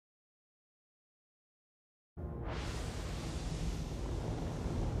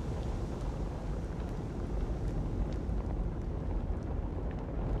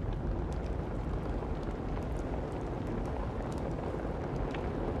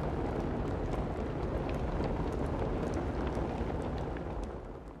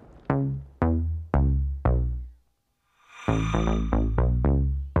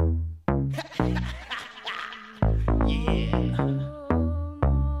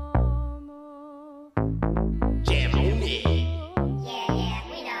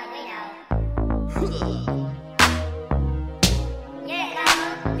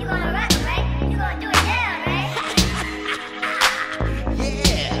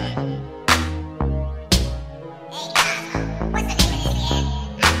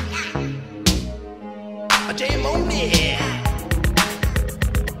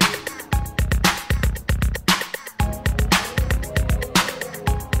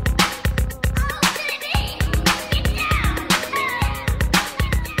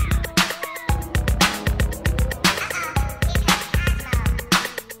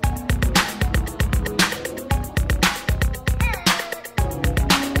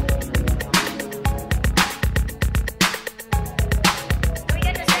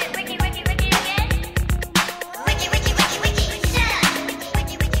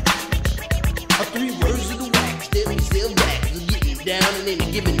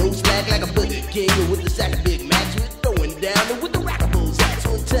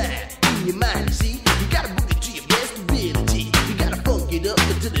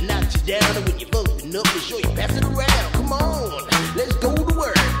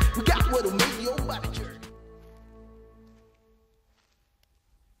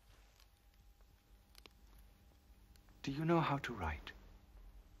Do you know how to write?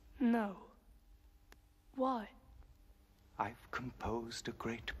 No. Why? I've composed a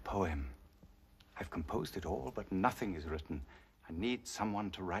great poem. I've composed it all, but nothing is written. I need someone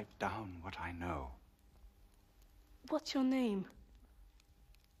to write down what I know. What's your name?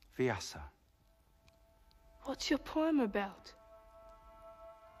 Vyasa. What's your poem about?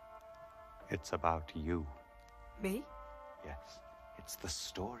 It's about you. Me? Yes. It's the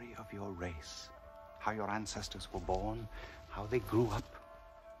story of your race. How your ancestors were born, how they grew up,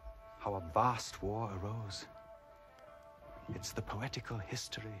 how a vast war arose. It's the poetical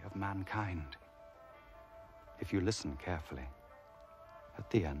history of mankind. If you listen carefully, at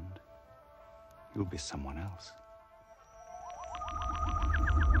the end, you'll be someone else.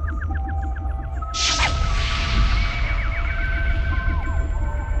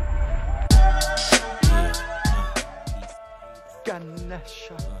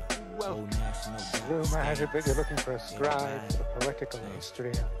 Ganesha, welcome. Rumor has it that you're looking for a scribe for the poetical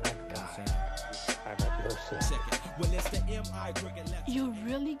history of mankind. I'm at your service. You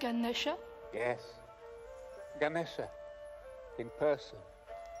really Ganesha? Yes. Ganesha. In person.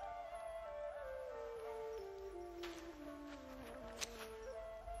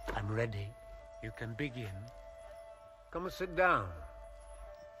 I'm ready. You can begin. Come and sit down.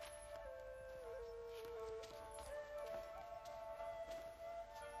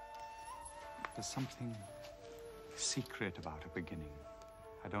 There's something secret about a beginning.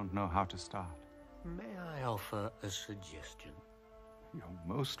 I don't know how to start. May I offer a suggestion? You're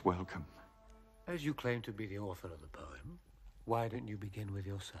most welcome. As you claim to be the author of the poem, why don't you begin with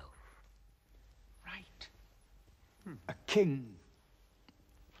yourself? Right. A king,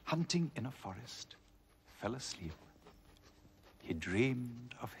 hunting in a forest, fell asleep. He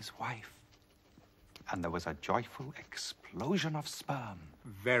dreamed of his wife, and there was a joyful explosion of sperm.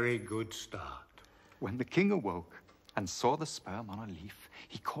 Very good start. When the king awoke and saw the sperm on a leaf,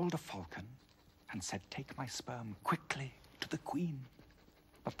 he called a falcon and said, "Take my sperm quickly to the queen."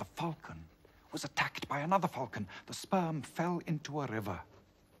 But the falcon was attacked by another falcon. The sperm fell into a river.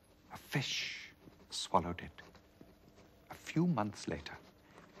 A fish swallowed it. A few months later,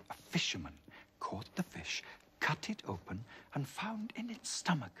 a fisherman caught the fish, cut it open, and found in its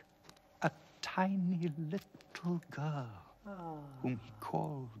stomach a tiny little girl whom he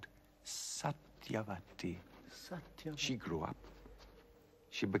called Satyavati. She grew up.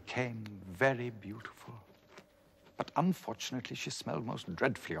 She became very beautiful. But unfortunately, she smelled most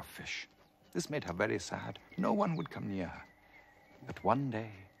dreadfully of fish. This made her very sad. No one would come near her. But one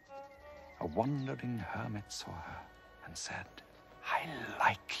day, a wandering hermit saw her and said, "I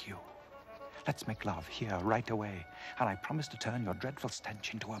like you. Let's make love here right away, and I promise to turn your dreadful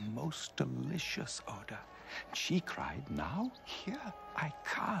stench into a most delicious odor." And she cried, "Now, here, I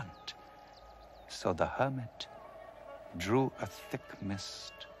can't." So the hermit drew a thick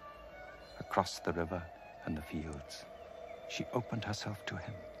mist across the river and the fields. She opened herself to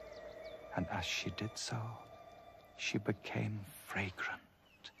him, and as she did so, she became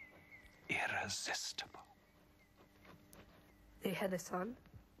fragrant, irresistible. They had a son?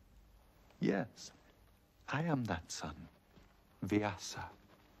 Yes, I am that son, Vyasa.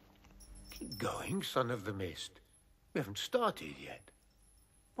 Keep going, son of the mist. We haven't started yet.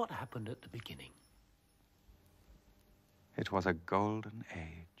 What happened at the beginning? It was a golden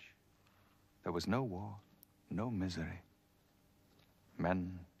age. There was no war, no misery.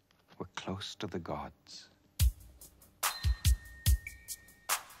 Men were close to the gods.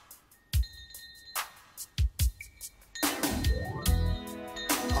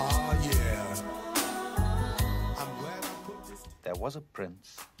 There was a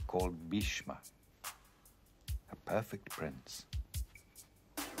prince called Bhishma, a perfect prince.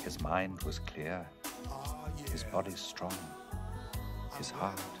 His mind was clear, his body strong, his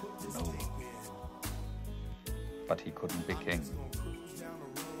heart noble. But he couldn't be king.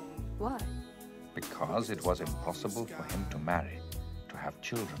 Why? Because it was impossible for him to marry, to have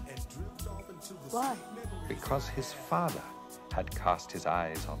children. Why? Because his father had cast his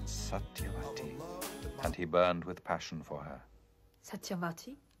eyes on Satyavati, and he burned with passion for her.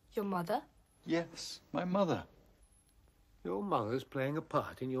 Satyavati? Your mother? Yes, my mother. Your mother's playing a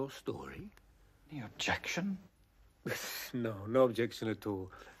part in your story? Any objection? No, no objection at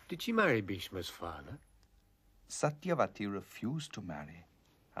all. Did she marry Bhishma's father? Satyavati refused to marry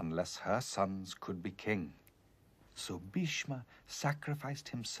unless her sons could be king. So Bhishma sacrificed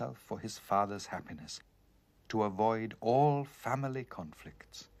himself for his father's happiness. To avoid all family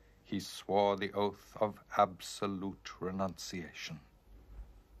conflicts, he swore the oath of absolute renunciation.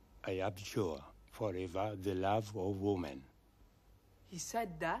 I abjure forever the love of woman. He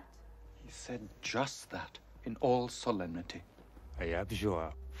said that? He said just that in all solemnity. I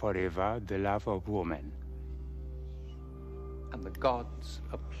abjure forever the love of woman. And the gods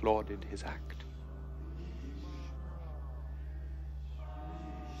applauded his act.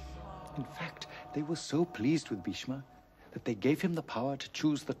 In fact, they were so pleased with Bhishma that they gave him the power to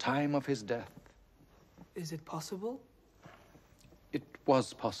choose the time of his death. Is it possible? It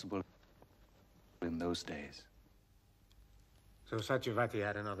was possible in those days. So Satyavati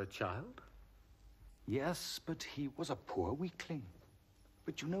had another child? Yes, but he was a poor weakling.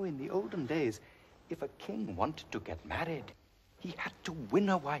 But you know, in the olden days, if a king wanted to get married, he had to win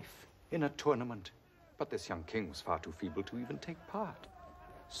a wife in a tournament. But this young king was far too feeble to even take part.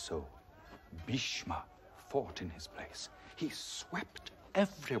 So Bhishma fought in his place. He swept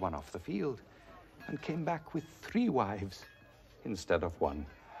everyone off the field and came back with 3 wives instead of 1.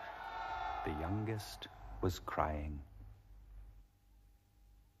 The youngest was crying.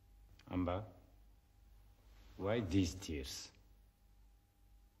 Amba, why these tears?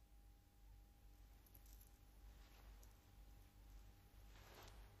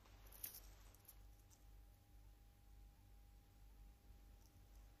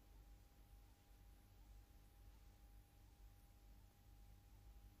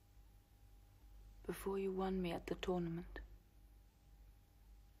 Before you won me at the tournament,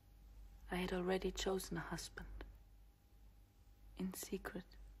 I had already chosen a husband. In secret.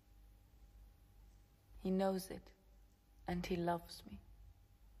 He knows it, and he loves me.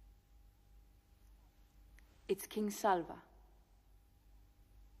 It's King Salva.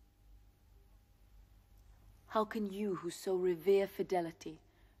 How can you, who so revere fidelity,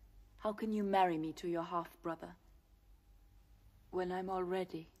 how can you marry me to your half-brother, when I'm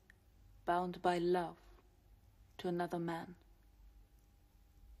already bound by love to another man?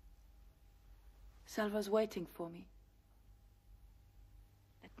 Salva's waiting for me.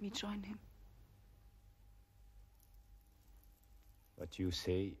 Let me join him. What you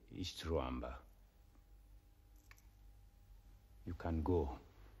say is true, Amba. You can go.